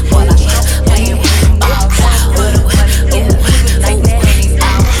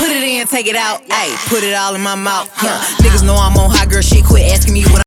 Take it out, ayy, put it all in my mouth. Niggas know I'm on hot girl shit, quit asking me what